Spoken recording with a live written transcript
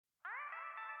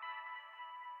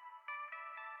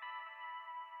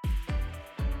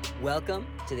Welcome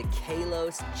to the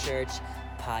Kalos Church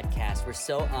podcast. We're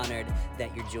so honored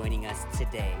that you're joining us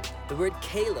today. The word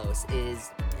kalos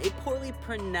is a poorly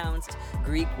pronounced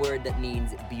Greek word that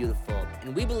means beautiful.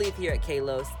 And we believe here at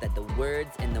Kalos that the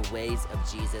words and the ways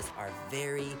of Jesus are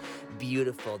very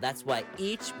beautiful. That's why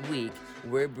each week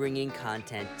we're bringing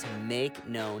content to make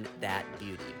known that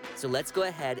beauty. So let's go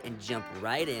ahead and jump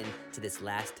right in to this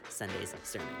last Sunday's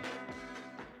sermon.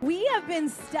 We have been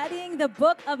studying the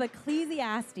book of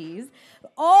Ecclesiastes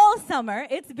all summer.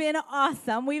 It's been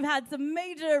awesome. We've had some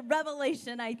major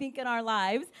revelation, I think, in our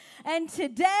lives. And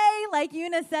today, like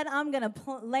Una said, I'm going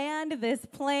to land this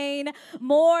plane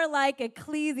more like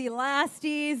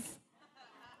Ecclesiastes.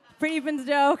 Pretty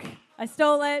joke. I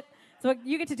stole it. So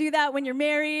you get to do that when you're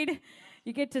married.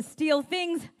 You get to steal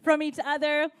things from each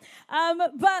other.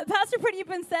 But Pastor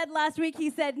Pradeepan said last week,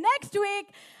 he said, next week,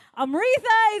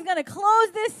 Amritha is going to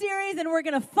close this series, and we're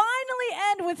going to finally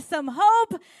end with some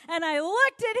hope. And I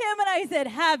looked at him, and I said,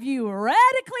 have you read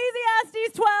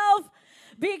Ecclesiastes 12?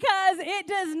 Because it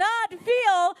does not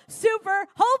feel super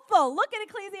hopeful. Look at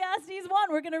Ecclesiastes 1.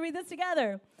 We're going to read this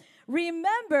together.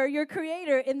 Remember your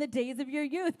Creator in the days of your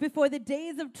youth, before the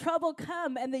days of trouble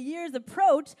come and the years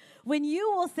approach, when you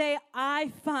will say, I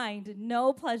find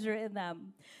no pleasure in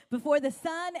them. Before the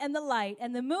sun and the light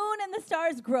and the moon and the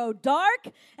stars grow dark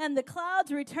and the clouds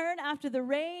return after the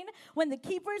rain, when the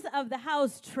keepers of the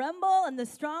house tremble and the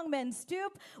strong men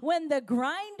stoop, when the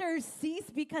grinders cease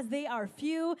because they are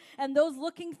few and those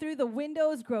looking through the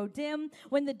windows grow dim,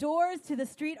 when the doors to the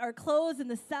street are closed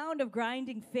and the sound of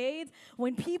grinding fades,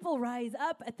 when people rise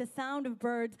up at the sound of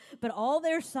birds, but all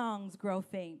their songs grow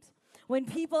faint. When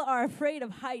people are afraid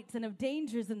of heights and of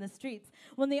dangers in the streets,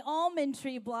 when the almond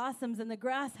tree blossoms and the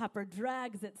grasshopper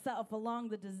drags itself along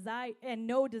the desire and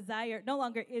no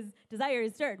longer is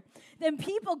stirred, then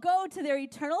people go to their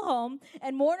eternal home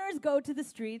and mourners go to the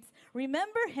streets.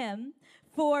 Remember him,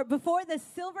 for before the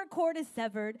silver cord is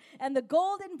severed and the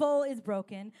golden bowl is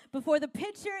broken, before the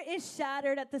pitcher is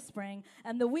shattered at the spring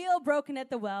and the wheel broken at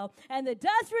the well, and the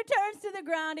dust returns to the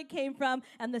ground it came from,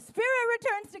 and the spirit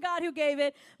returns to God who gave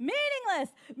it, meaningless,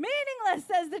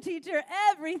 says the teacher.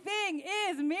 Everything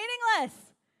is meaningless.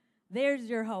 There's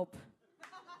your hope.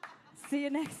 See you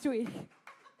next week.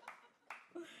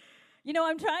 You know,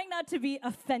 I'm trying not to be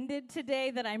offended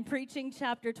today that I'm preaching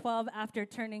chapter 12 after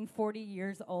turning 40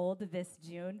 years old this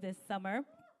summer.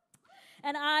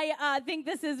 And I think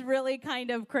this is really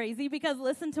kind of crazy because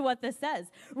listen to what this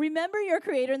says. Remember your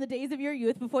Creator in the days of your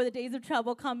youth, before the days of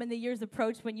trouble come and the years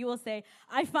approach, when you will say,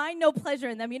 I find no pleasure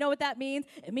in them. You know what that means?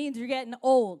 It means you're getting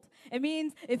old. It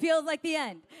means it feels like the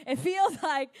end. It feels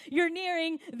like you're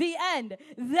nearing the end.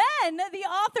 Then the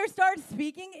author starts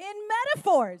speaking in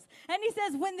metaphors. And he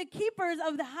says, when the keepers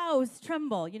of the house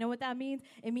tremble. You know what that means?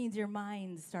 It means your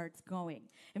mind starts going.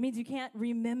 It means you can't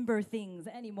remember things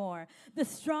anymore. The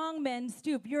strong men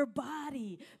stoop. Your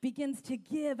body begins to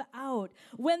give out.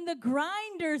 When the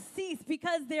grinders cease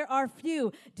because there are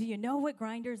few. Do you know what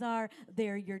grinders are?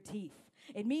 They're your teeth.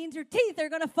 It means your teeth are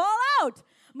going to fall out.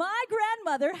 My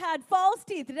grandmother had false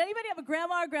teeth. Did anybody have a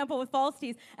grandma or grandpa with false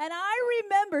teeth? And I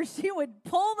remember she would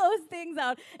pull those things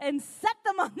out and set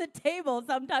them on the table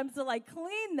sometimes to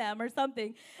clean them or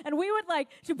something. And we would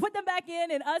she'd put them back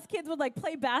in, and us kids would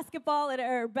play basketball at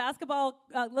her basketball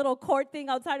little court thing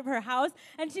outside of her house.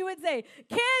 And she would say,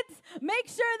 kids, make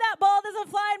sure that ball doesn't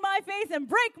fly in my face and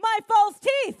break my false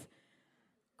teeth.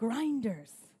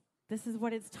 Grinders. This is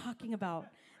what it's talking about.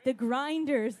 The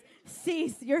grinders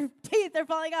cease. Your teeth are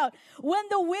falling out. When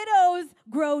the widows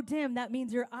grow dim, that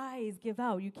means your eyes give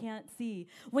out. You can't see.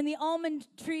 When the almond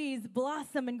trees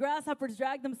blossom and grasshoppers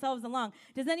drag themselves along.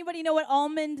 Does anybody know what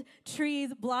almond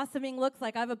trees blossoming looks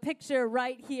like? I have a picture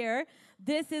right here.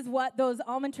 This is what those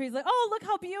almond trees look. Oh, look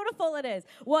how beautiful it is.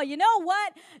 Well, you know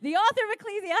what? The author of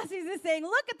Ecclesiastes is saying,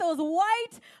 look at those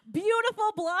white,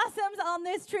 beautiful blossoms on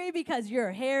this tree because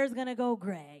your hair is going to go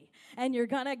gray. And you're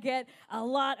going to get a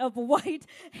lot of white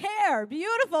hair.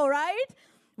 Beautiful, right?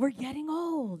 We're getting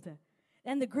old.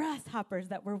 And the grasshoppers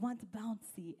that were once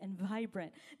bouncy and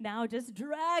vibrant, now just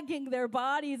dragging their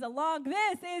bodies along.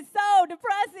 This is so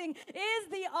depressing. Is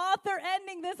the author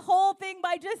ending this whole thing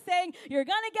by just saying, you're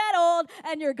going to get old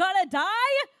and you're going to die?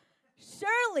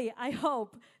 Surely, I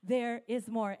hope there is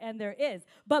more, and there is.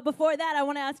 But before that, I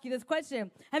want to ask you this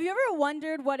question. Have you ever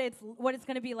wondered what it's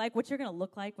going to be like, what you're going to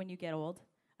look like when you get old?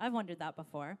 I've wondered that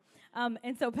before.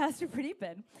 And so Pastor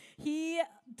Pradeepan, he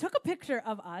took a picture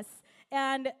of us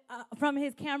and from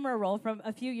his camera roll from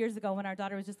a few years ago when our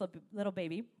daughter was just a little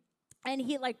baby. And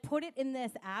he like put it in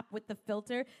this app with the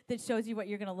filter that shows you what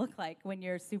you're going to look like when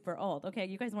you're super old. Okay,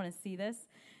 you guys want to see this?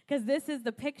 Because this is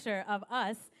the picture of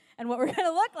us and what we're going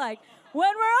to look like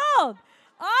when we're old.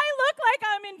 I look like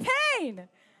I'm in pain.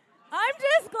 I'm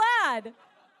just glad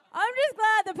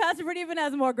that Pastor Britt even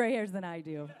has more gray hairs than I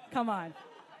do. Come on.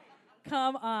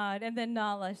 And then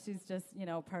Nala, she's just,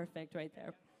 perfect right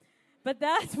there. But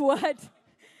that's what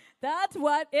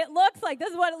it looks like.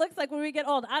 This is what it looks like when we get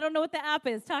old. I don't know what the app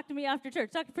is. Talk to me after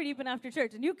church. Talk to Pretty Even after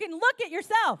church. And you can look at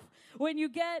yourself when you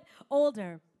get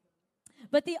older.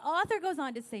 But the author goes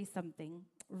on to say something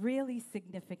really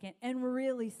significant and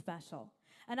really special.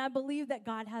 And I believe that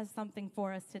God has something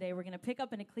for us today. We're going to pick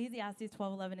up in Ecclesiastes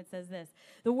 12:11. It says this: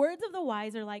 "The words of the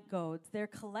wise are like goads. They're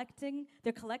collected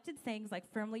sayings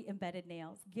like firmly embedded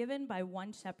nails, given by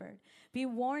one shepherd. Be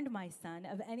warned, my son,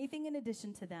 of anything in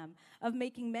addition to them. Of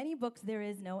making many books there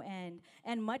is no end,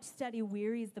 and much study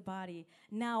wearies the body.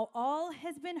 Now all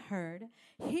has been heard.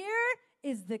 Here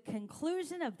is the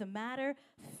conclusion of the matter: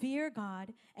 fear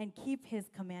God and keep his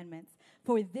commandments.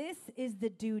 For this is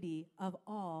the duty of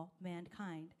all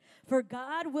mankind. For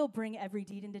God will bring every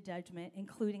deed into judgment,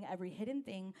 including every hidden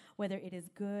thing, whether it is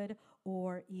good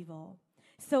or evil."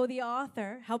 So the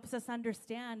author helps us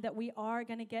understand that we are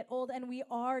going to get old and we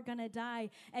are going to die.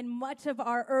 And much of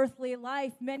our earthly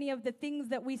life, many of the things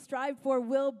that we strive for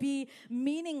will be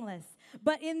meaningless.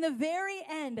 But in the very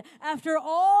end, after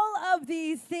all of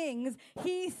these things,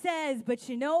 he says, but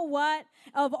you know what?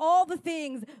 Of all the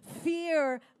things,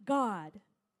 fear God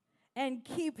and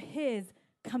keep his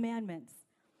commandments.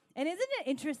 And isn't it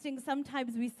interesting?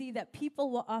 Sometimes we see that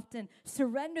people will often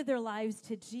surrender their lives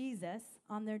to Jesus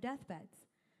on their deathbeds.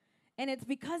 And it's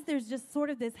because there's just sort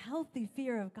of this healthy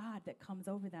fear of God that comes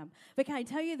over them. But can I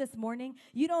tell you this morning,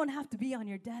 you don't have to be on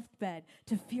your deathbed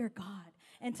to fear God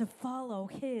and to follow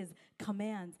his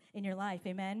commands in your life.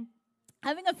 Amen?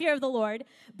 Having a fear of the Lord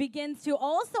begins to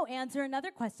also answer another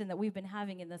question that we've been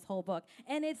having in this whole book.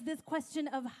 And it's this question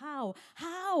of how.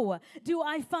 How do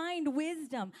I find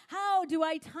wisdom? How do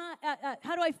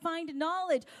I find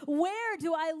knowledge? Where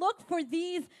do I look for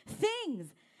these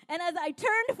things? And as I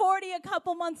turned 40 a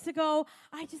couple months ago,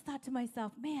 I just thought to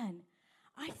myself, man,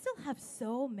 I still have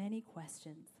so many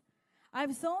questions. I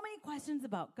have so many questions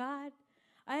about God.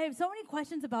 I have so many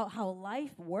questions about how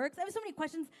life works. I have so many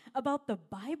questions about the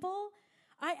Bible.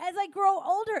 As I grow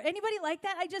older, anybody like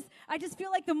that? I just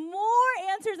feel like the more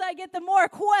answers I get, the more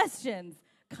questions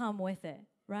come with it,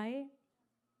 right?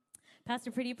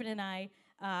 Pastor Pradeepan and I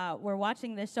were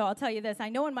watching this show. I'll tell you this. I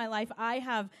know in my life I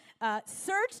have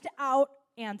searched out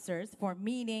answers for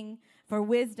meaning, for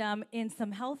wisdom in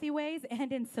some healthy ways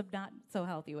and in some not so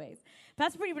healthy ways.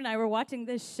 Pastor Pradeepan and I were watching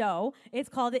this show. It's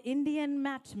called The Indian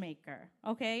Matchmaker,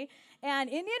 okay? And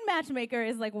Indian Matchmaker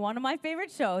is like one of my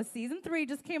favorite shows. Season 3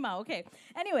 just came out, okay.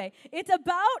 Anyway, it's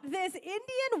about this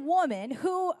Indian woman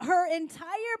who her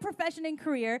entire profession and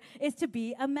career is to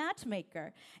be a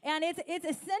matchmaker. And it's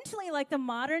essentially like the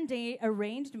modern day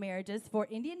arranged marriages for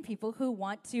Indian people who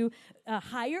want to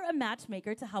hire a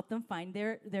matchmaker to help them find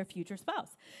their future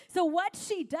spouse. So what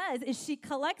she does is she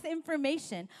collects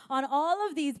information on all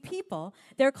of these people.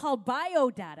 They're called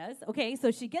biodatas, okay? So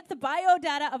she gets the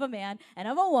biodata of a man and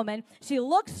of a woman. She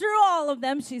looks through all of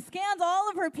them. She scans all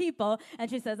of her people, and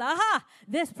she says, aha,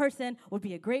 this person would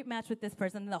be a great match with this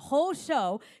person. And the whole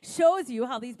show shows you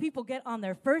how these people get on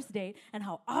their first date and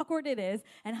how awkward it is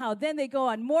and how then they go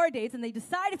on more dates and they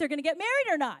decide if they're going to get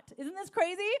married or not. Isn't this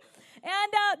crazy?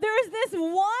 And there's this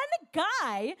one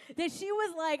guy that she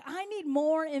was like, I need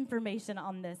more information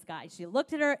on this guy. She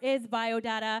looked at his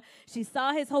biodata. She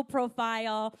saw his whole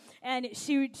profile. And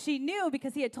she knew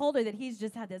because he had told her that he's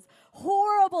just had this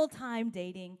horrible time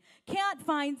dating, can't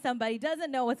find somebody, doesn't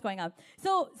know what's going on.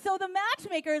 So the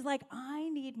matchmaker is like, I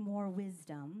need more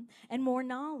wisdom and more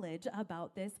knowledge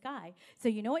about this guy. So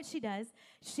you know what she does?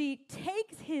 She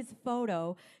takes his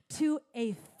photo to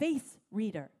a face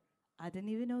reader. I didn't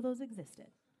even know those existed.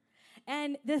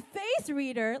 And the face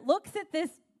reader looks at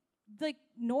this like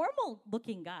normal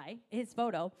looking guy, his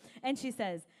photo, and she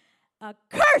says, a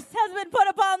curse has been put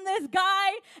upon this guy,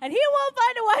 and he won't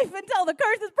find a wife until the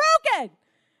curse is broken.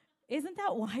 Isn't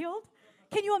that wild?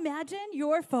 Can you imagine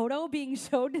your photo being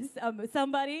shown to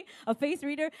somebody, a face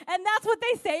reader, and that's what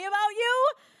they say about you?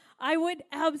 I would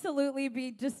absolutely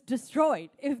be just destroyed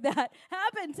if that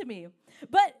happened to me.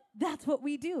 But that's what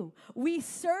we do. We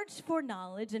search for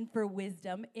knowledge and for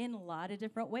wisdom in a lot of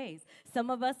different ways. Some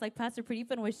of us, like Pastor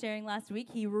Pradeepan was sharing last week,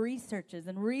 he researches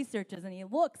and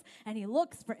he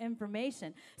looks for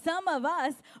information. Some of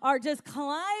us are just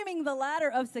climbing the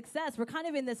ladder of success. We're kind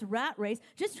of in this rat race,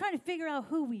 just trying to figure out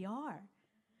who we are.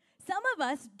 Some of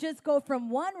us just go from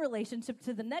one relationship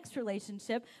to the next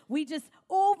relationship. We just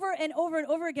over and over and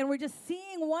over again, we're just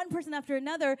seeing one person after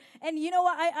another. And you know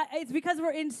what? It's because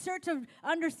we're in search of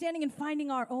understanding and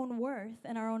finding our own worth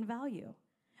and our own value.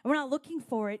 And we're not looking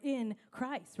for it in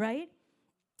Christ, right?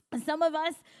 Some of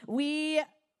us, we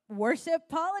worship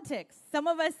politics. Some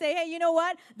of us say, hey, you know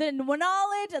what? The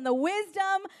knowledge and the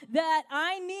wisdom that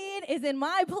I need is in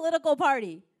my political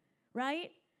party,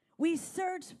 right? We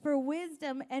search for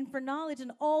wisdom and for knowledge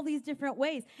in all these different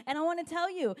ways. And I want to tell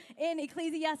you, in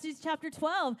Ecclesiastes chapter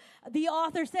 12, the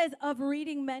author says, of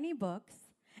reading many books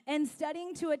and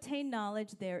studying to attain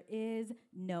knowledge, there is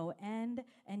no end,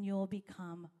 and you'll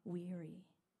become weary.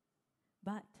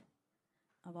 But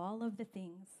of all of the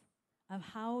things, of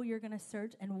how you're going to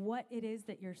search and what it is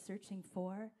that you're searching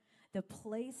for, the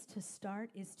place to start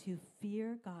is to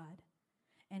fear God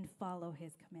and follow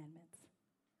his commandments.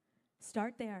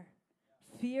 Start there.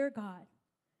 Fear God.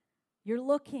 You're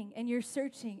looking and you're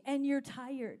searching and you're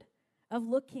tired of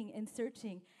looking and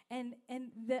searching. And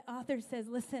the author says,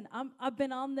 listen, I've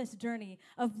been on this journey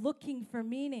of looking for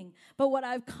meaning. But what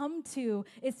I've come to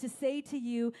is to say to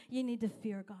you, you need to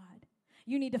fear God.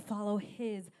 You need to follow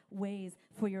his ways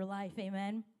for your life.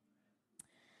 Amen.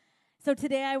 So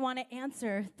today I want to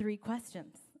answer 3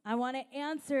 questions. I want to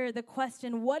answer the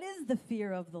question, what is the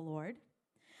fear of the Lord?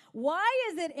 Why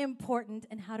is it important,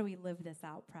 and how do we live this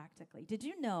out practically? Did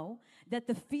you know that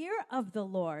the fear of the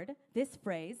Lord, this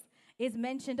phrase, is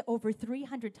mentioned over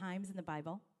 300 times in the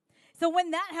Bible? So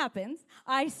when that happens,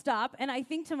 I stop and I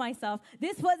think to myself,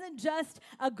 this wasn't just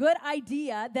a good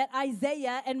idea that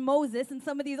Isaiah and Moses and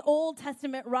some of these Old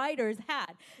Testament writers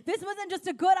had. This wasn't just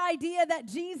a good idea that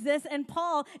Jesus and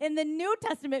Paul in the New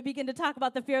Testament begin to talk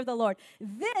about the fear of the Lord.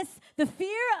 The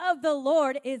fear of the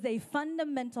Lord, is a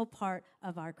fundamental part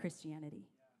of our Christianity.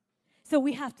 So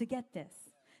we have to get this.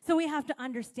 So we have to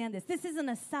understand this. This isn't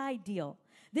a side deal.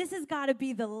 This has got to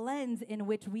be the lens in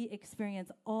which we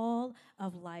experience all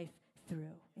of life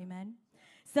through. Amen?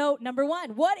 So, number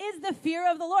 1, what is the fear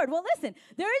of the Lord? Well, listen,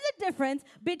 there is a difference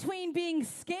between being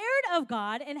scared of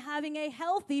God and having a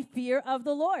healthy fear of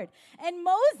the Lord. And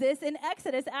Moses in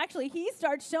Exodus, actually, he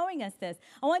starts showing us this.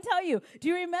 I want to tell you, do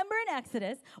you remember in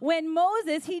Exodus when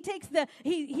Moses, he takes the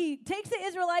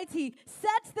Israelites, he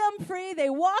sets them free, they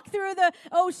walk through the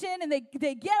ocean and they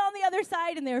get on the other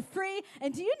side and they're free.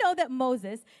 And do you know that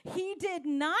Moses, he did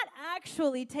not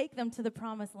actually take them to the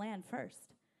promised land first.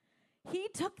 He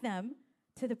took them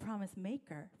to the promise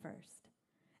maker first.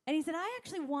 And he said, I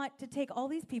actually want to take all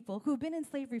these people who've been in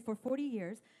slavery for 40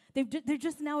 years. They're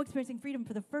just now experiencing freedom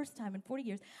for the first time in 40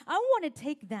 years. I want to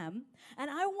take them,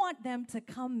 and I want them to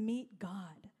come meet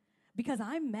God, because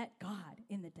I met God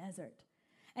in the desert.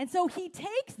 And so he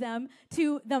takes them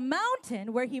to the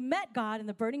mountain where he met God in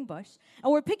the burning bush.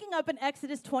 And we're picking up in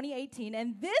Exodus 20:18,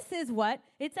 and this is what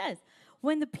it says.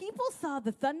 When the people saw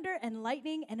the thunder and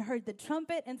lightning and heard the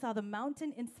trumpet and saw the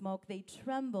mountain in smoke, they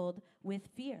trembled with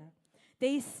fear.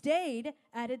 They stayed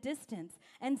at a distance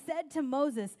and said to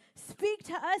Moses, speak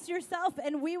to us yourself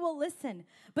and we will listen,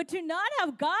 but do not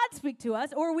have God speak to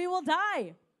us or we will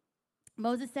die.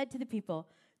 Moses said to the people,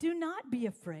 do not be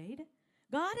afraid.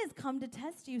 God has come to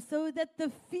test you so that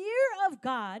the fear of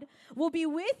God will be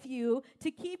with you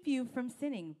to keep you from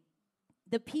sinning.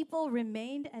 The people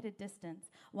remained at a distance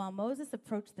while Moses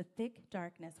approached the thick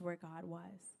darkness where God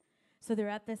was. So they're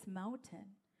at this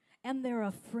mountain, and they're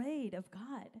afraid of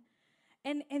God.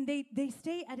 And they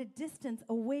stay at a distance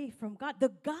away from God,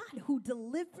 the God who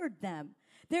delivered them.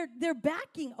 They're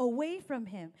backing away from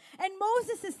him. And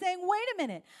Moses is saying, wait a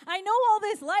minute. I know all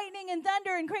this lightning and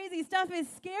thunder and crazy stuff is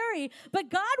scary, but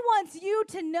God wants you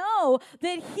to know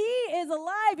that he is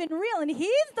alive and real, and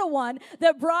he's the one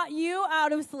that brought you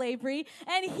out of slavery,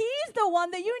 and he's the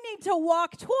one that you need to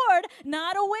walk toward,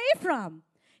 not away from.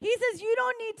 He says you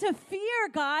don't need to fear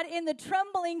God in the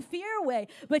trembling fear way,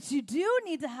 but you do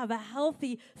need to have a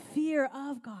healthy fear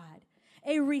of God.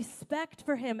 A respect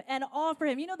for him and awe for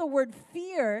him. You know, the word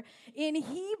fear in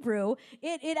Hebrew,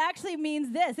 it actually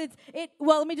means this.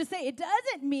 Well, let me just say, it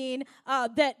doesn't mean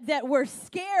that we're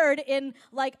scared in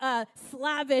like a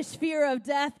slavish fear of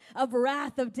death, of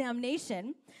wrath, of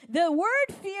damnation. The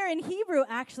word fear in Hebrew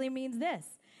actually means this.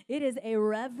 It is a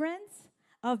reverence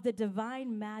of the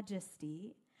divine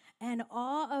majesty and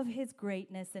awe of his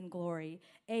greatness and glory,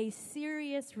 a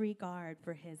serious regard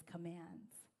for his commands.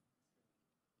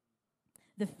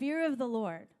 The fear of the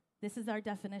Lord, this is our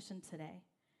definition today,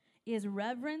 is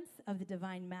reverence of the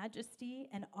divine majesty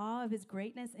and awe of his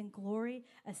greatness and glory,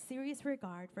 a serious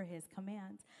regard for his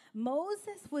commands.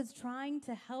 Moses was trying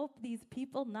to help these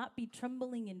people not be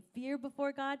trembling in fear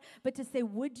before God, but to say,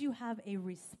 would you have a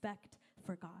respect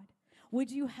for God? Would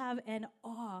you have an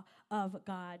awe of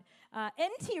God?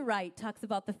 N.T. Wright talks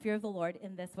about the fear of the Lord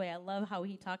in this way. I love how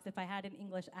he talks. If I had an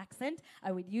English accent,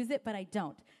 I would use it, but I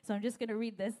don't. So I'm just going to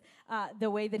read this the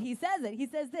way that he says it. He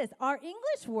says this: our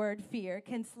English word fear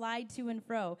can slide to and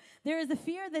fro. There is a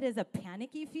fear that is a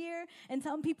panicky fear, and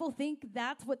some people think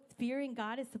that's what fearing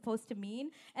God is supposed to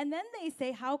mean. And then they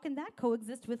say, how can that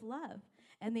coexist with love?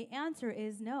 And the answer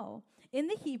is no. In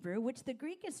the Hebrew, which the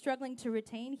Greek is struggling to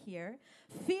retain here,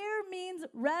 fear means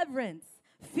reverence.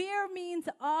 Fear means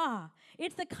awe.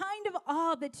 It's the kind of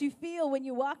awe that you feel when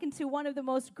you walk into one of the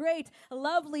most great,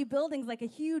 lovely buildings like a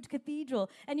huge cathedral,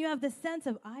 and you have the sense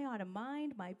of, I ought to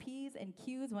mind my P's and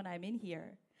Q's when I'm in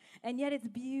here. And yet it's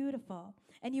beautiful,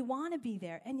 and you want to be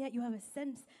there, and yet you have a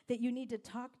sense that you need to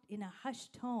talk in a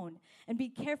hushed tone and be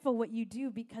careful what you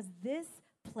do because this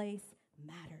place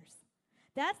matters.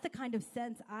 That's the kind of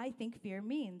sense I think fear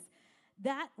means.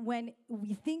 That when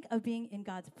we think of being in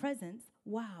God's presence,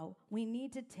 wow, we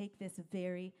need to take this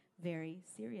very, very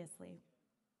seriously.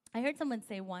 I heard someone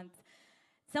say once,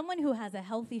 someone who has a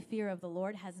healthy fear of the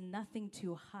Lord has nothing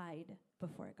to hide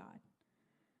before God.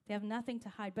 They have nothing to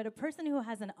hide. But a person who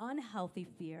has an unhealthy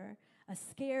fear, a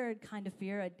scared kind of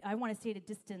fear, I want to stay at a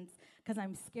distance because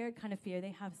I'm scared kind of fear,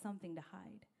 they have something to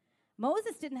hide.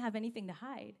 Moses didn't have anything to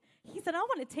hide. He said, I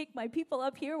want to take my people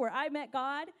up here where I met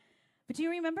God. But do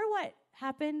you remember what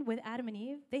happened with Adam and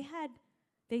Eve?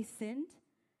 They sinned.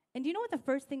 And do you know what the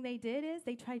first thing they did is?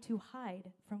 They tried to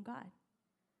hide from God.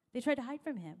 They tried to hide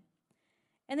from him.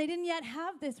 And they didn't yet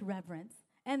have this reverence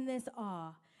and this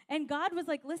awe. And God was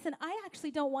like, listen, I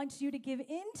actually don't want you to give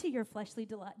in to your fleshly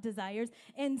desires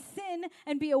and sin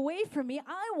and be away from me.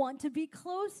 I want to be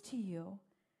close to you.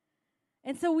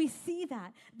 And so we see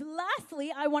that.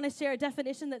 Lastly, I want to share a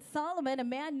definition that Solomon, a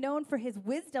man known for his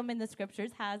wisdom in the scriptures,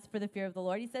 has for the fear of the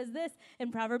Lord. He says this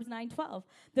in Proverbs 9:12.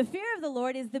 The fear of the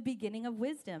Lord is the beginning of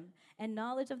wisdom, and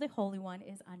knowledge of the Holy One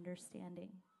is understanding.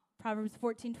 Proverbs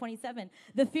 14:27.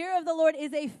 The fear of the Lord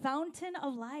is a fountain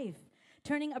of life,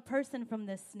 turning a person from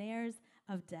the snares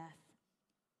of death.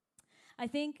 I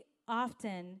think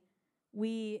often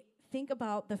we think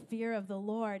about the fear of the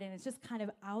Lord, and it's just kind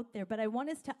of out there. But I want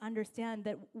us to understand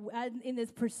that in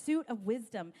this pursuit of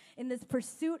wisdom, in this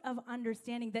pursuit of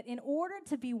understanding, that in order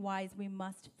to be wise, we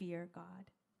must fear God.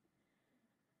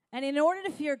 And in order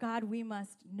to fear God, we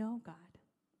must know God.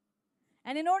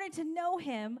 And in order to know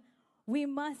him, we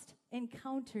must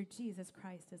encounter Jesus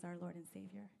Christ as our Lord and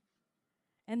Savior.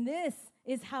 And this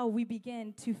is how we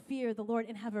begin to fear the Lord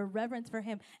and have a reverence for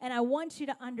him. And I want you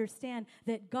to understand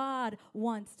that God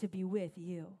wants to be with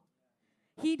you.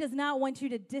 He does not want you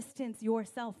to distance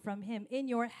yourself from him in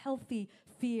your healthy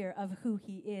fear of who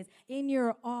he is, in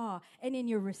your awe and in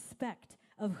your respect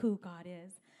of who God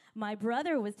is. My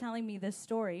brother was telling me this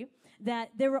story that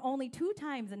there were only 2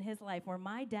 times in his life where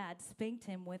my dad spanked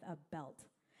him with a belt.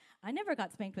 I never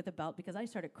got spanked with a belt because I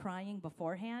started crying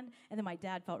beforehand, and then my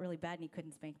dad felt really bad and he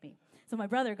couldn't spank me. So my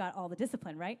brother got all the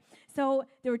discipline, right? So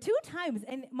there were 2 times,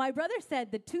 and my brother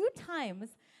said the 2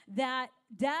 times that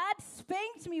dad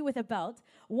spanked me with a belt,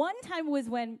 one time was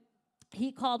when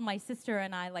he called my sister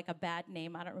and I like a bad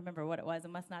name. I don't remember what it was. It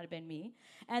must not have been me.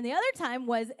 And the other time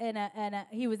was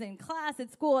he was in class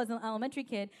at school as an elementary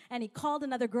kid, and he called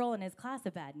another girl in his class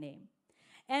a bad name.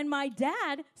 And my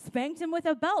dad spanked him with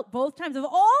a belt both times. Of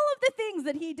all of the things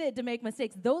that he did to make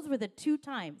mistakes, those were the 2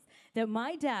 times that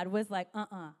my dad was like,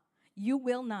 you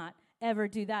will not ever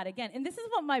do that again. And this is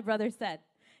what my brother said.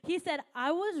 He said,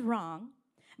 I was wrong.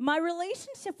 My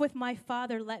relationship with my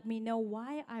father let me know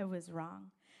why I was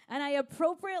wrong. And I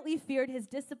appropriately feared his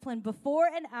discipline before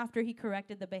and after he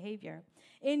corrected the behavior.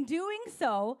 In doing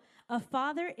so, a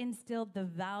father instilled the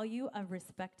value of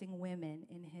respecting women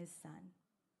in his son.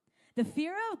 The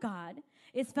fear of God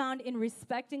is found in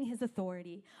respecting his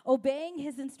authority, obeying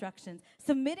his instructions,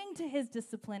 submitting to his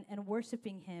discipline, and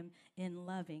worshiping him in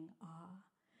loving awe.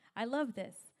 I love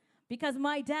this because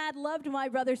my dad loved my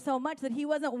brother so much that he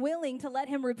wasn't willing to let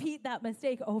him repeat that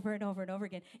mistake over and over and over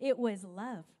again. It was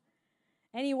love.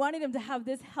 And he wanted him to have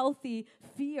this healthy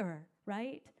fear,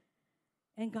 right?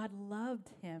 And God loved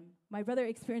him. My brother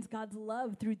experienced God's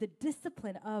love through the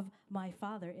discipline of my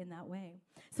father in that way.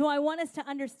 So I want us to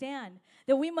understand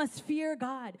that we must fear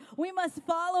God. We must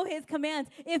follow his commands.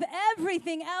 If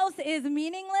everything else is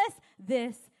meaningless,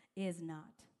 this is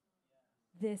not.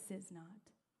 This is not.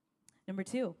 Number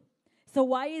 2. So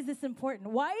why is this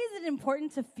important? Why is it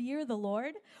important to fear the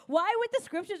Lord? Why would the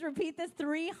scriptures repeat this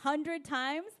 300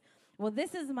 times? Well,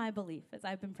 this is my belief as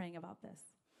I've been praying about this.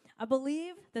 I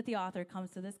believe that the author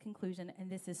comes to this conclusion, and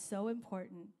this is so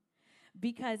important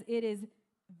because it is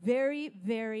very,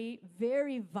 very,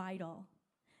 very vital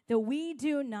that we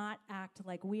do not act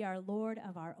like we are Lord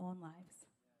of our own lives.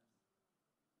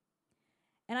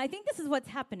 And I think this is what's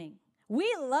happening.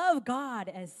 We love God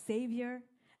as Savior,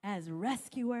 as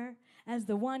rescuer, as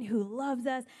the one who loves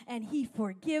us, and he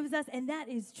forgives us. And that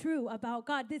is true about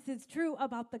God. This is true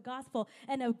about the gospel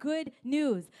and of good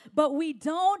news. But we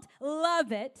don't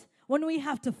love it when we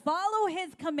have to follow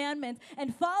his commandments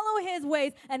and follow his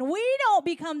ways, and we don't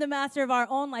become the master of our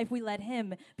own life. We let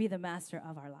him be the master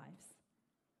of our lives.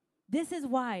 This is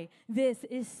why this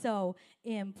is so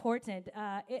important.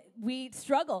 We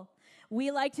struggle.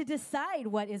 We like to decide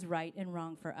what is right and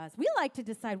wrong for us. We like to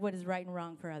decide what is right and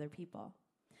wrong for other people.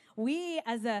 We,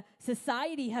 as a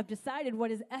society, have decided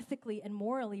what is ethically and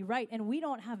morally right, and we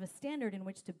don't have a standard in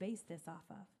which to base this off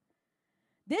of.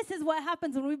 This is what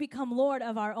happens when we become Lord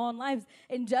of our own lives.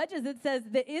 In Judges, it says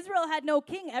that Israel had no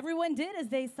king. Everyone did as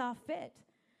they saw fit.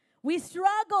 We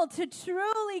struggle to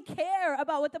truly care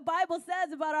about what the Bible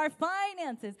says about our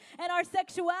finances and our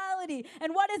sexuality,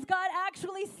 and what is God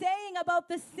actually saying about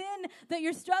the sin that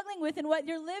you're struggling with and what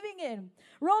you're living in.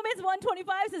 Romans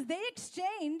 1:25 says they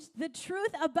exchanged the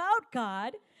truth about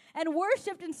God and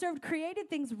worshiped and served created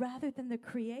things rather than the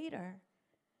Creator.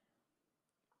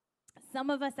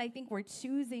 Some of us, I think, we're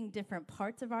choosing different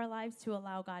parts of our lives to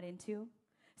allow God into.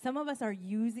 Some of us are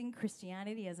using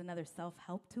Christianity as another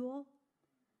self-help tool.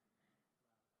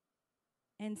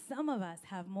 And some of us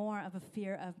have more of a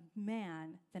fear of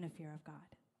man than a fear of God.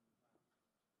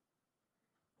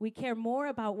 We care more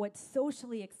about what's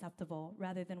socially acceptable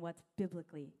rather than what's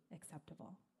biblically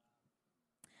acceptable.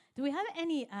 Do we have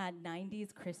any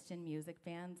 90s Christian music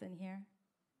bands in here?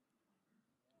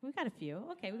 We got a few.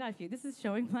 Okay, we got a few. This is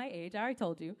showing my age. I already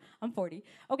told you. I'm 40.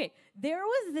 Okay, there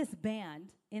was this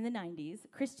band in the 90s,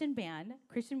 Christian band,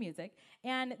 Christian music,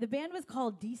 and the band was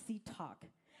called DC Talk.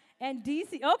 And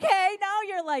DC, okay, now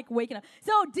you're like waking up.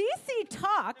 So DC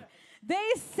Talk,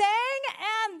 they sang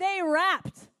and they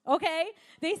rapped, okay?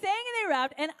 They sang and they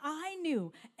rapped, and I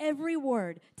knew every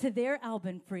word to their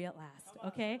album, Free at Last,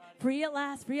 okay? Free at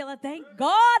last, free at last. Thank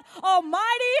God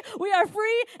Almighty, we are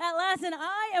free at last. And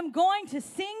I am going to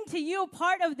sing to you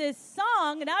part of this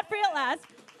song, not Free at Last.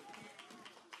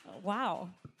 Wow.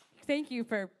 Thank you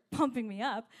for pumping me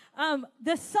up.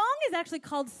 The song is actually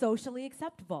called Socially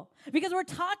Acceptable, because we're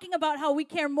talking about how we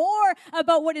care more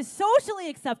about what is socially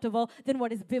acceptable than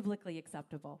what is biblically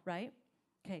acceptable, right?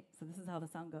 Okay, so this is how the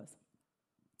song goes.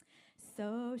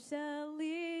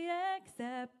 Socially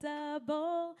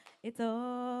acceptable, it's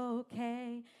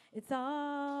okay, it's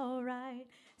all right.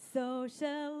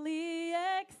 Socially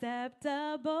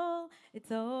acceptable,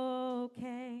 it's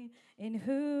okay, in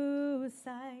whose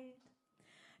sight?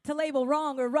 To label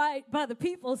wrong or right by the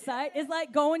people's sight is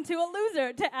like going to a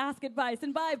loser to ask advice,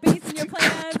 and by basing your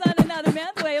plans on another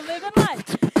man's way of living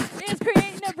life is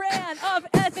creating a brand of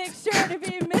ethics sure to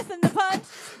be missing the punch.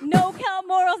 No count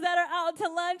morals that are out to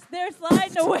lunch, they're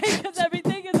sliding away because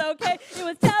everything is okay. It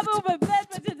was taboo but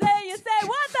today you say,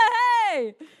 what the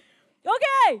hey?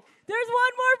 Okay, there's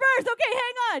one more verse. Okay,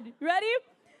 hang on. Ready?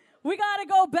 We got to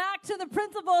go back to the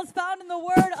principles found in the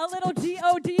Word. A little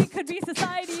G-O-D could be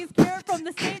society's cure from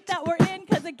the state that we're in,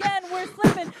 because, again, we're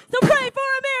slipping. So pray for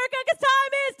America, because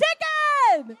time is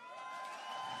ticking!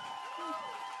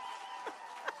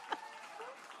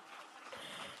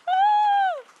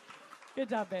 Good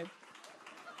job, babe.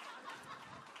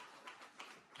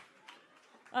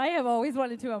 I have always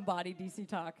wanted to embody DC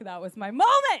Talk. That was my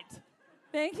moment!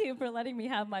 Thank you for letting me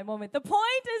have my moment. The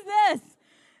point is this.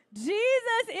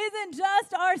 Jesus isn't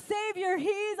just our Savior,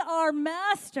 he's our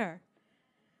master.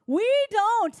 We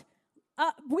don't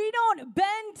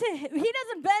bend to him. He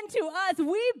doesn't bend to us,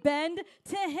 we bend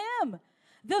to him.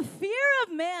 The fear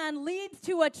of man leads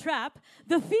to a trap.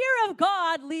 The fear of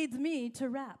God leads me to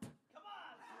rap. Come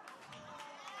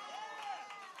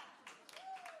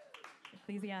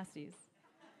on. Ecclesiastes.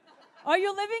 Are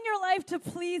you living your life to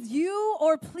please you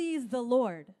or please the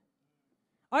Lord?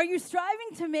 Are you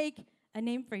striving to make a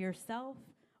name for yourself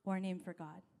or a name for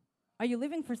God? Are you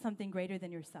living for something greater than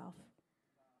yourself?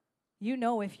 You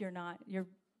know, if you're not, you're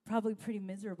probably pretty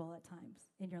miserable at times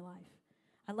in your life.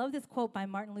 I love this quote by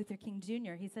Martin Luther King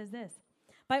Jr. He says this: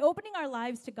 by opening our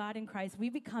lives to God in Christ, we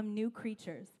become new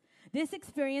creatures. This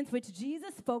experience, which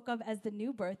Jesus spoke of as the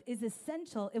new birth, is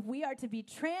essential if we are to be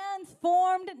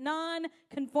transformed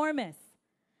non-conformists.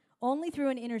 Only through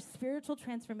an inner spiritual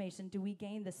transformation do we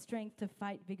gain the strength to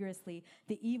fight vigorously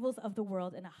the evils of the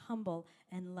world in a humble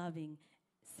and loving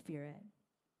spirit.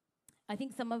 I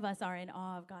think some of us are in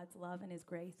awe of God's love and his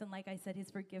grace, and like I said, his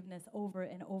forgiveness over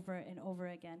and over and over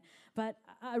again. But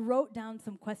I wrote down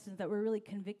some questions that were really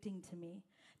convicting to me.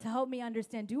 to help me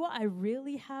understand, do I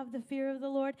really have the fear of the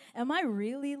Lord? Am I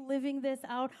really living this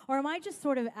out? Or am I just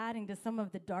sort of adding to some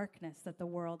of the darkness that the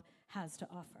world has to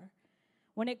offer?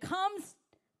 When it comes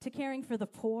to caring for the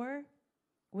poor,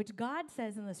 which God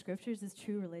says in the scriptures is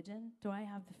true religion, do I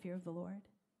have the fear of the Lord?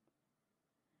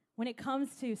 When it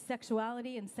comes to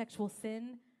sexuality and sexual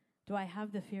sin, do I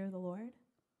have the fear of the Lord?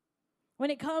 When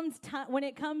it comes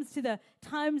to the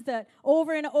times that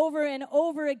over and over and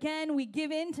over again we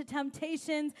give in to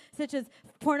temptations such as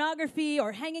pornography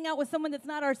or hanging out with someone that's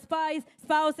not our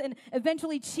spouse and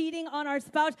eventually cheating on our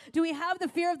spouse, do we have the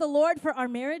fear of the Lord for our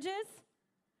marriages?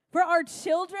 For our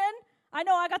children? I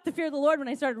know I got the fear of the Lord when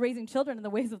I started raising children in the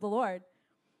ways of the Lord.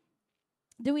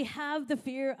 Do we have the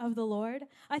fear of the Lord?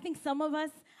 I think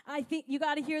you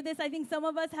got to hear this. I think some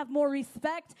of us have more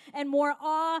respect and more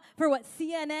awe for what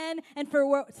CNN and for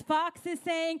what Fox is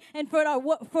saying and for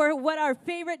what our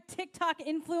favorite TikTok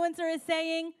influencer is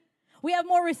saying. We have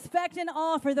more respect and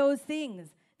awe for those things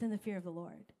than the fear of the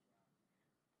Lord.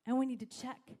 And we need to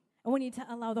check. And we need to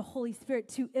allow the Holy Spirit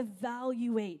to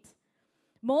evaluate.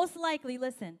 Most likely,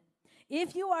 listen,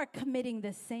 if you are committing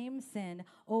the same sin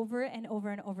over and over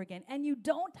and over again, and you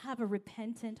don't have a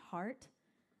repentant heart,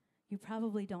 you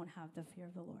probably don't have the fear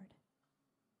of the Lord.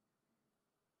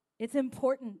 It's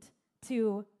important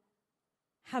to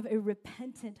have a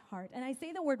repentant heart. And I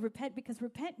say the word repent because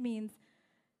repent means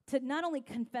to not only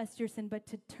confess your sin, but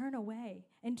to turn away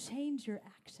and change your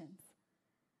actions.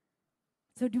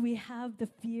 So do we have the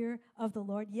fear of the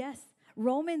Lord? Yes.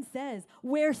 Romans says,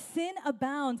 where sin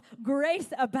abounds, grace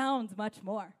abounds much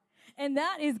more. And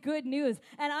that is good news.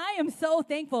 And I am so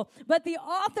thankful. But the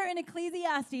author in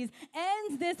Ecclesiastes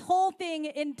ends this whole thing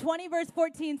in 20 verse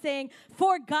 14 saying,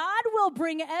 for God will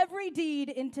bring every deed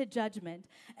into judgment,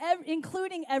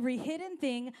 including every hidden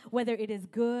thing, whether it is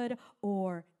good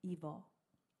or evil.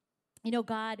 You know,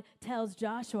 God tells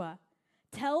Joshua,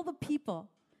 tell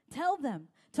them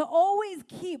to always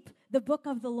keep the book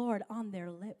of the Lord on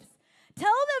their lips. Tell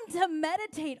them to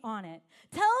meditate on it.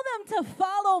 Tell them to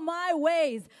follow my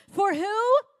ways. For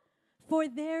who? For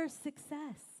their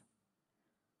success.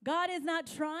 God is not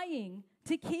trying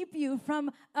to keep you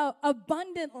from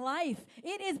abundant life.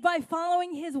 It is by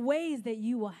following his ways that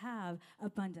you will have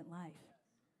abundant life.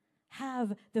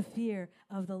 Have the fear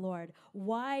of the Lord.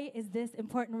 Why is this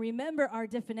important? Remember our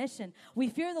definition. We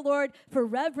fear the Lord for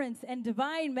reverence and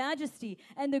divine majesty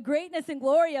and the greatness and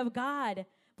glory of God.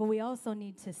 But we also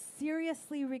need to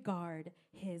seriously regard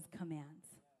his commands.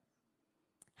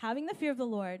 Having the fear of the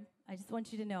Lord, I just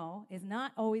want you to know, is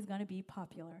not always going to be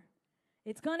popular.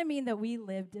 It's going to mean that we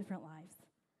live different lives.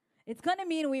 It's going to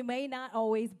mean we may not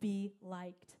always be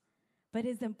liked. But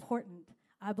it's important,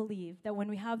 I believe, that when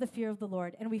we have the fear of the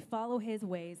Lord and we follow his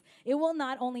ways, it will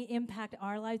not only impact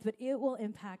our lives, but it will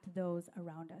impact those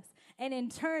around us. And in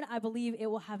turn, I believe it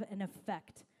will have an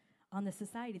effect on the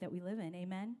society that we live in.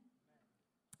 Amen?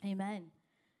 Amen.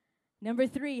 Number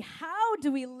 3, how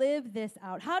do we live this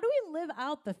out? How do we live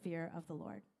out the fear of the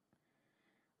Lord?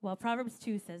 Well, Proverbs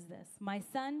 2 says this, my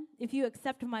son, if you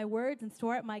accept my words and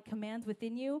store up my commands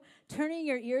within you, turning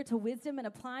your ear to wisdom and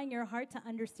applying your heart to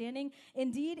understanding,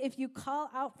 indeed, if you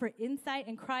call out for insight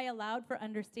and cry aloud for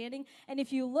understanding, and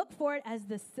if you look for it as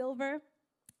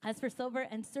for silver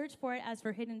and search for it as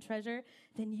for hidden treasure,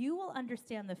 then you will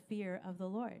understand the fear of the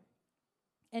Lord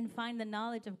and find the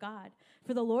knowledge of God.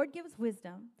 For the Lord gives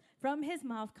wisdom. From his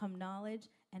mouth come knowledge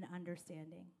and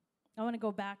understanding. I want to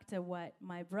go back to what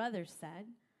my brother said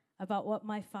about what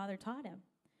my father taught him.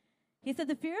 He said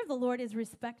the fear of the Lord is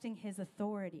respecting his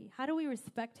authority. How do we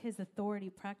respect his authority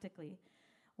practically?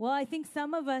 Well, I think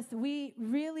some of us, we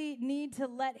really need to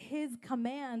let his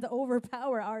commands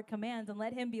overpower our commands and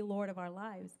let him be Lord of our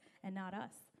lives and not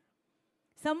us.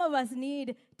 Some of us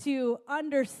need to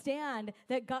understand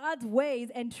that God's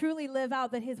ways and truly live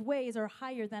out that his ways are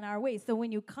higher than our ways. So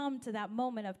when you come to that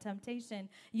moment of temptation,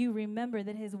 you remember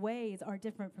that his ways are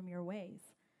different from your ways.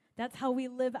 That's how we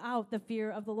live out the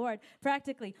fear of the Lord.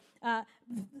 Practically,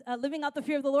 living out the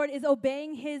fear of the Lord is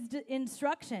obeying his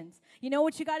instructions. You know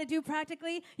what you got to do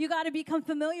practically? You got to become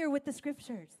familiar with the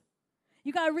scriptures.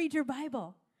 You got to read your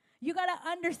Bible. You got to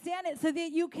understand it so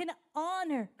that you can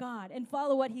honor God and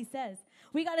follow what he says.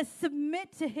 We got to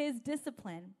submit to his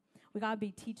discipline. We got to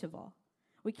be teachable.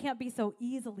 We can't be so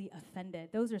easily offended.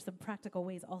 Those are some practical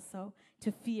ways also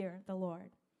to fear the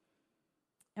Lord.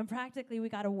 And practically, we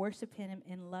got to worship him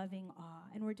in loving awe.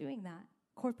 And we're doing that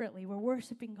corporately. We're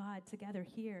worshiping God together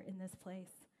here in this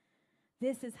place.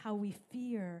 This is how we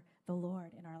fear the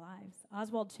Lord in our lives.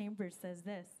 Oswald Chambers says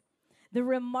this, the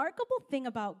remarkable thing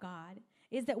about God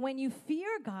is that when you fear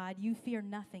God, you fear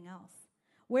nothing else.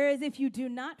 Whereas if you do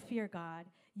not fear God,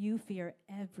 you fear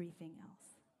everything else.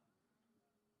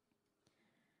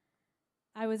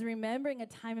 I was remembering a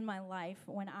time in my life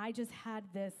when I just had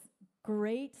this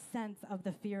great sense of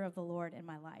the fear of the Lord in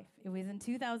my life. It was in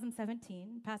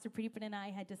 2017. Pastor Preepan and I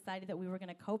had decided that we were going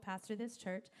to co-pastor this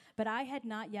church, but I had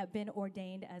not yet been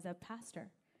ordained as a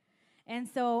pastor. And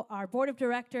so our board of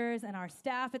directors and our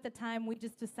staff at the time, we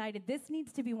just decided this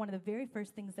needs to be one of the very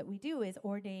first things that we do is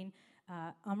ordain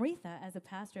Amrita as a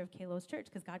pastor of Kalos Church,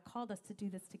 because God called us to do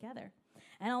this together.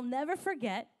 And I'll never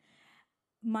forget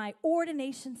my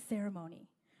ordination ceremony.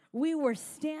 We were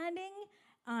standing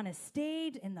on a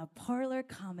stage in the Parlor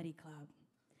Comedy Club,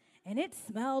 and it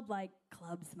smelled like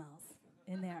club smells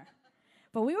in there.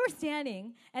 But we were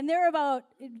standing, and there were about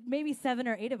maybe 7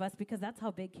 or 8 of us, because that's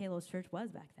how big Kalos Church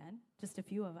was back then, just a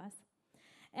few of us.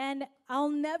 And I'll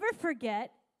never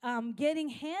forget getting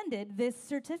handed this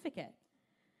certificate.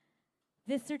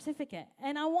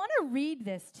 And I want to read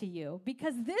this to you,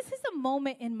 because this is a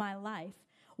moment in my life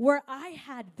where I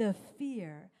had the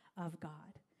fear of God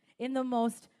in the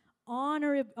most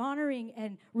honoring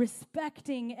and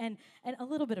respecting and a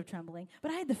little bit of trembling,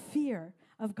 but I had the fear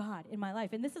of God in my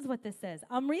life. And this is what this says.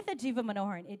 Amrita Jiva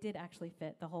Manoharan. It did actually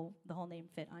fit, the whole name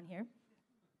fit on here.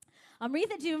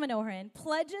 Amrita Jiva Manoharan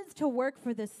pledges to work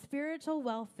for the spiritual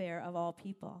welfare of all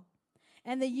people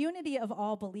and the unity of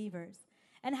all believers.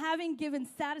 And having given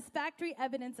satisfactory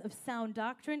evidence of sound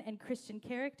doctrine and Christian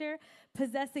character,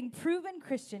 possessing proven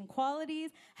Christian qualities,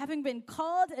 having been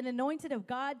called and anointed of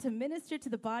God to minister to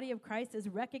the body of Christ as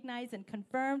recognized and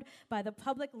confirmed by the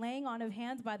public laying on of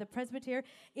hands by the presbyter,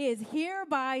 is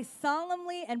hereby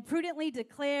solemnly and prudently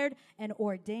declared an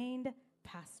ordained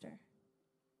pastor.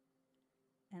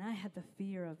 And I had the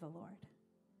fear of the Lord.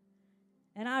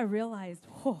 And I realized,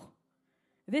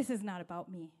 this is not about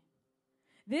me.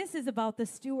 This is about the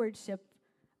stewardship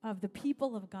of the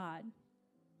people of God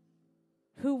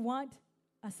who want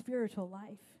a spiritual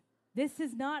life. This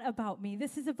is not about me.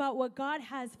 This is about what God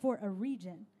has for a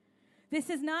region. This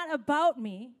is not about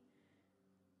me.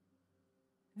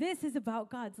 This is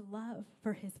about God's love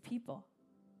for his people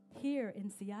here in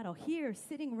Seattle, here,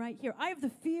 sitting right here. I have the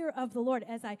fear of the Lord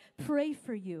as I pray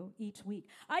for you each week.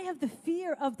 I have the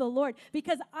fear of the Lord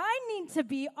because I need to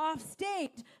be off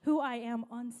stage who I am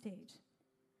on stage.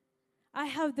 I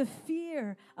have the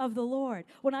fear of the Lord.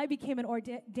 When I became an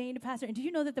ordained pastor, and do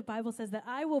you know that the Bible says that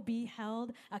I will be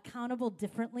held accountable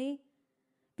differently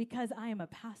because I am a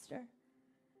pastor?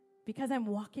 Because I'm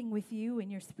walking with you in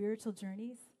your spiritual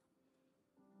journeys?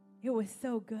 It was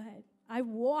so good. I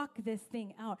walk this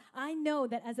thing out. I know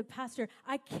that as a pastor,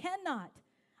 I cannot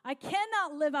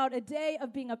live out a day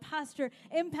of being a pastor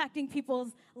impacting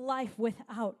people's life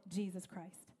without Jesus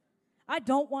Christ. I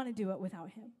don't want to do it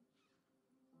without him.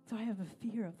 So I have a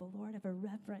fear of the Lord. I have a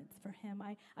reverence for him.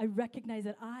 I recognize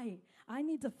that I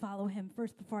need to follow him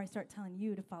first before I start telling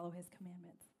you to follow his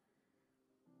commandments.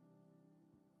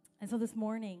 And so this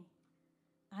morning,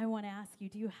 I want to ask you,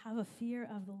 do you have a fear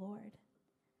of the Lord?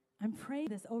 I'm praying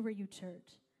this over you,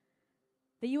 church,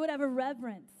 that you would have a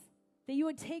reverence, that you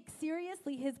would take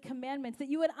seriously his commandments, that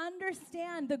you would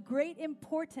understand the great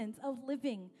importance of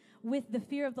living with the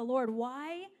fear of the Lord.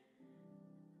 Why?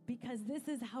 Because this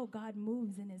is how God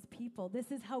moves in his people.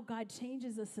 This is how God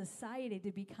changes a society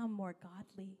to become more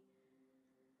godly.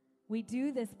 We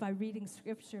do this by reading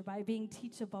scripture, by being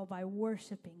teachable, by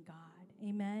worshiping God.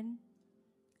 Amen?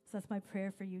 So that's my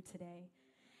prayer for you today.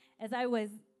 As I was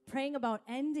praying about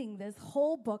ending this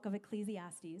whole book of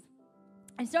Ecclesiastes,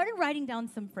 I started writing down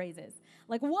some phrases.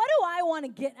 Like, what do I want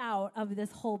to get out of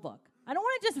this whole book? I don't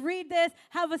want to just read this,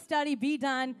 have a study, be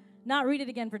done, not read it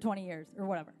again for 20 years or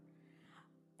whatever.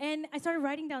 And I started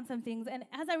writing down some things, and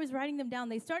as I was writing them down,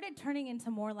 they started turning into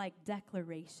more like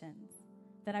declarations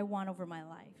that I want over my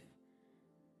life.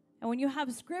 And when you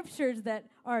have scriptures that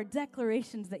are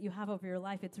declarations that you have over your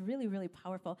life, it's really, really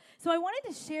powerful. So I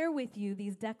wanted to share with you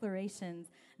these declarations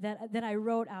that I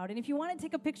wrote out. And if you want to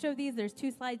take a picture of these, there's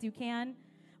 2 slides you can.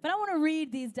 But I want to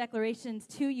read these declarations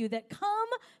to you that come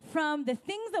from the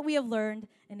things that we have learned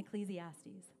in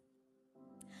Ecclesiastes.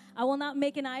 I will not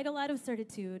make an idol out of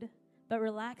certitude, but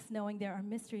relax knowing there are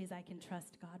mysteries I can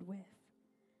trust God with.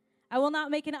 I will not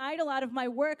make an idol out of my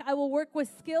work. I will work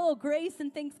with skill, grace,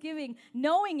 and thanksgiving,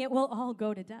 knowing it will all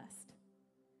go to dust.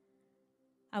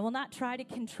 I will not try to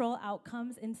control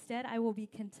outcomes. Instead, I will be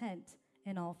content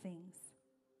in all things.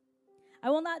 I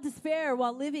will not despair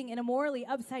while living in a morally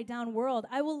upside-down world.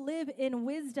 I will live in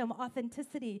wisdom,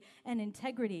 authenticity, and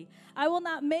integrity. I will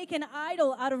not make an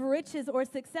idol out of riches or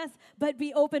success, but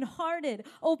be open-hearted,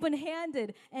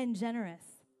 open-handed, and generous.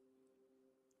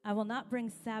 I will not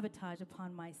bring sabotage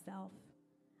upon myself.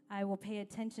 I will pay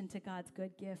attention to God's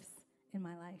good gifts in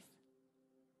my life.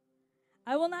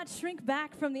 I will not shrink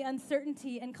back from the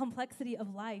uncertainty and complexity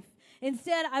of life.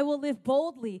 Instead, I will live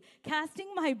boldly, casting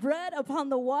my bread upon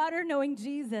the water, knowing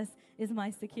Jesus is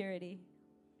my security.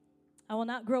 I will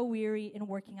not grow weary in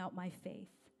working out my faith.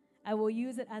 I will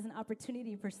use it as an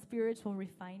opportunity for spiritual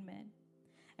refinement.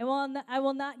 I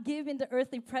will not give into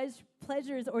earthly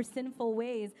pleasures or sinful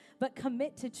ways, but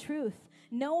commit to truth,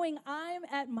 knowing I'm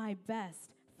at my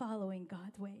best following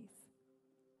God's ways.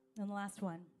 And the last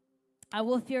one, I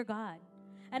will fear God,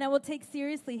 and I will take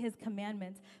seriously his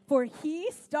commandments, for he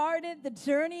started the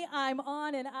journey I'm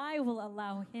on, and I will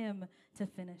allow him to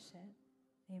finish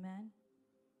it. Amen?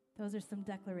 Those are some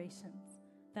declarations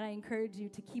that I encourage you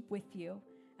to keep with you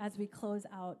as we close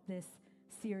out this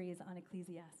series on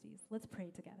Ecclesiastes. Let's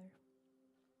pray together.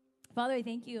 Father, I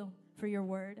thank you for your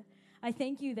word. I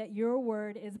thank you that your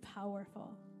word is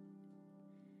powerful.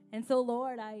 And so,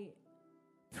 Lord, I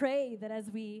pray that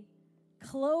as we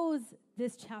close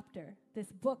this chapter,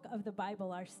 this book of the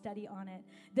Bible, our study on it,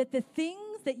 that the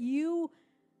things that you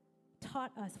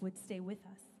taught us would stay with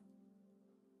us.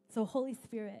 So, Holy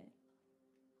Spirit,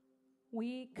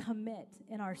 we commit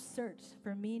in our search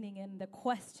for meaning and the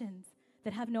questions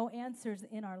that have no answers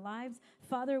in our lives.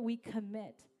 Father, we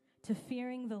commit to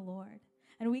fearing the Lord,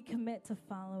 and we commit to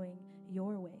following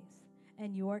your ways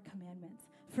and your commandments.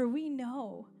 For we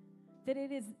know that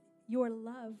it is your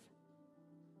love.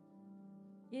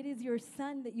 It is your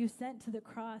Son that you sent to the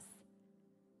cross.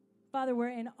 Father, we're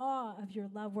in awe of your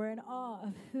love. We're in awe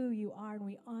of who you are, and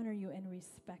we honor you and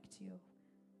respect you.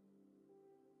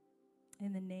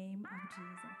 In the name of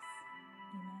Jesus,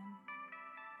 amen.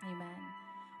 Amen.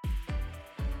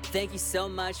 Thank you so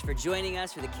much for joining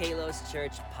us for the Kalos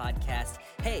Church podcast.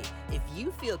 Hey, if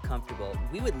you feel comfortable,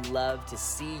 we would love to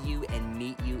see you and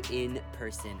meet you in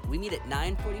person. We meet at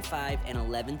 9:45 and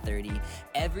 11:30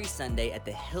 every Sunday at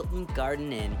the Hilton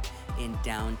Garden Inn in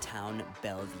downtown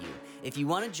Bellevue. If you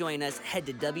want to join us, head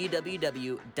to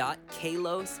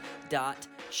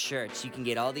www.kalos.church. You can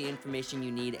get all the information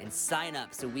you need and sign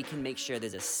up so we can make sure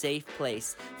there's a safe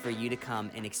place for you to come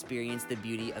and experience the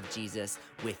beauty of Jesus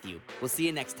with you. We'll see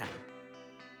you next time.